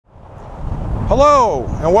Hello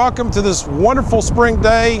and welcome to this wonderful spring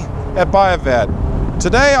day at Vette.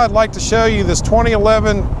 Today I'd like to show you this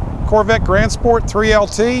 2011 Corvette Grand Sport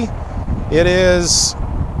 3LT. It is,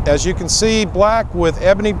 as you can see, black with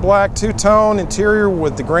ebony black two-tone interior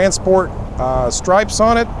with the Grand Sport stripes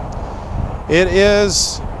on it. It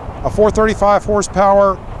is a 435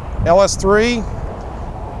 horsepower LS3,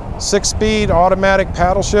 6-speed automatic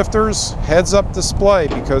paddle shifters, heads-up display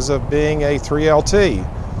because of being a 3LT.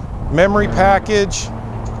 Memory package,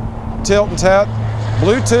 tilt and tap,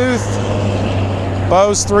 Bluetooth,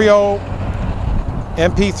 Bose 3.0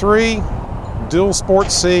 MP3, dual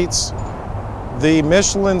sport seats, the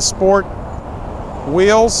Michelin Sport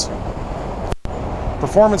wheels,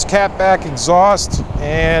 performance catback exhaust,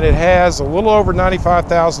 and it has a little over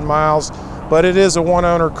 95,000 miles, but it is a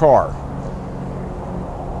one-owner car.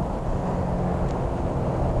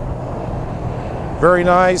 Very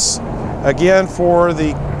nice. Again, for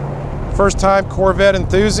the first-time Corvette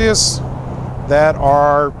enthusiasts that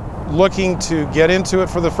are looking to get into it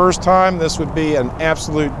for the first time, this would be an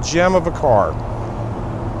absolute gem of a car.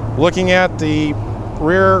 Looking at the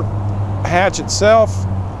rear hatch itself,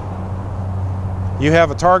 you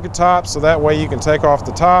have a target top, so that way you can take off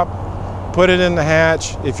the top, put it in the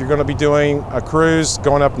hatch if you're going to be doing a cruise,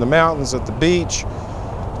 going up in the mountains, at the beach,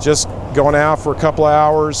 just going out for a couple of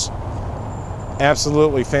hours.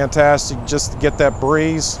 Absolutely fantastic just to get that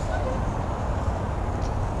breeze.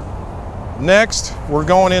 Next, we're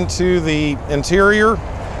going into the interior.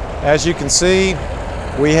 As you can see,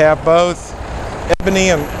 we have both ebony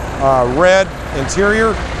and red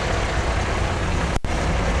interior,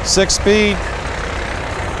 6-speed.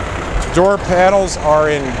 Door panels are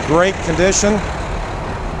in great condition.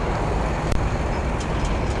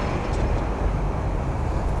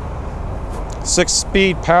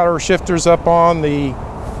 Six-speed power shifters up on the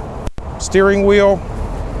steering wheel.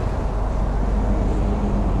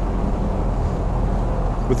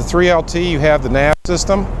 With the 3LT, you have the nav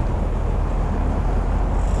system.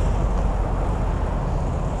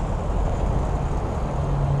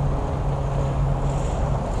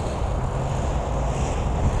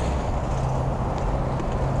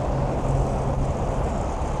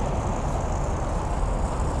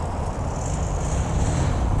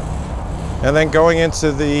 And then going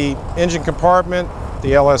into the engine compartment,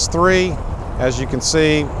 the LS3, as you can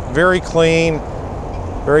see, very clean,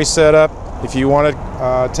 very set up. If you want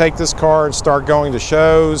to take this car and start going to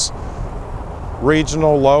shows,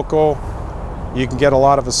 regional, local, you can get a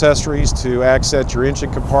lot of accessories to access your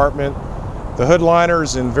engine compartment. The hood liner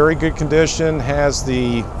is in very good condition, has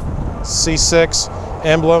the C6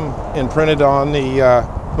 emblem imprinted on the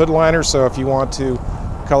hood liner, so if you want to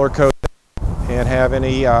color code and have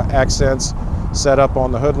any accents set up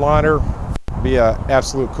on the hood liner, be an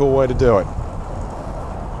absolute cool way to do it.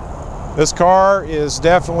 This car is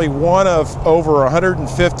definitely one of over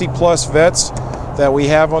 150 plus Vettes that we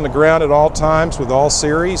have on the ground at all times with all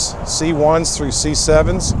series, C1s through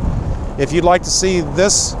C7s. If you'd like to see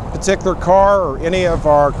this particular car or any of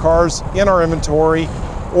our cars in our inventory,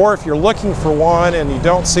 or if you're looking for one and you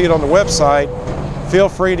don't see it on the website, feel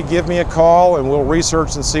free to give me a call and we'll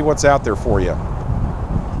research and see what's out there for you.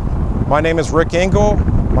 My name is Rick Engel.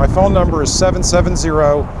 My phone number is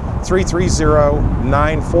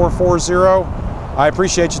 770-330-9440. I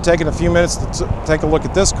appreciate you taking a few minutes to take a look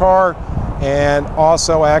at this car and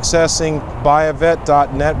also accessing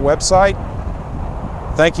buyavette.net website.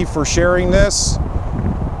 Thank you for sharing this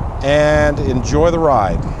and enjoy the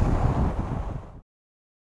ride.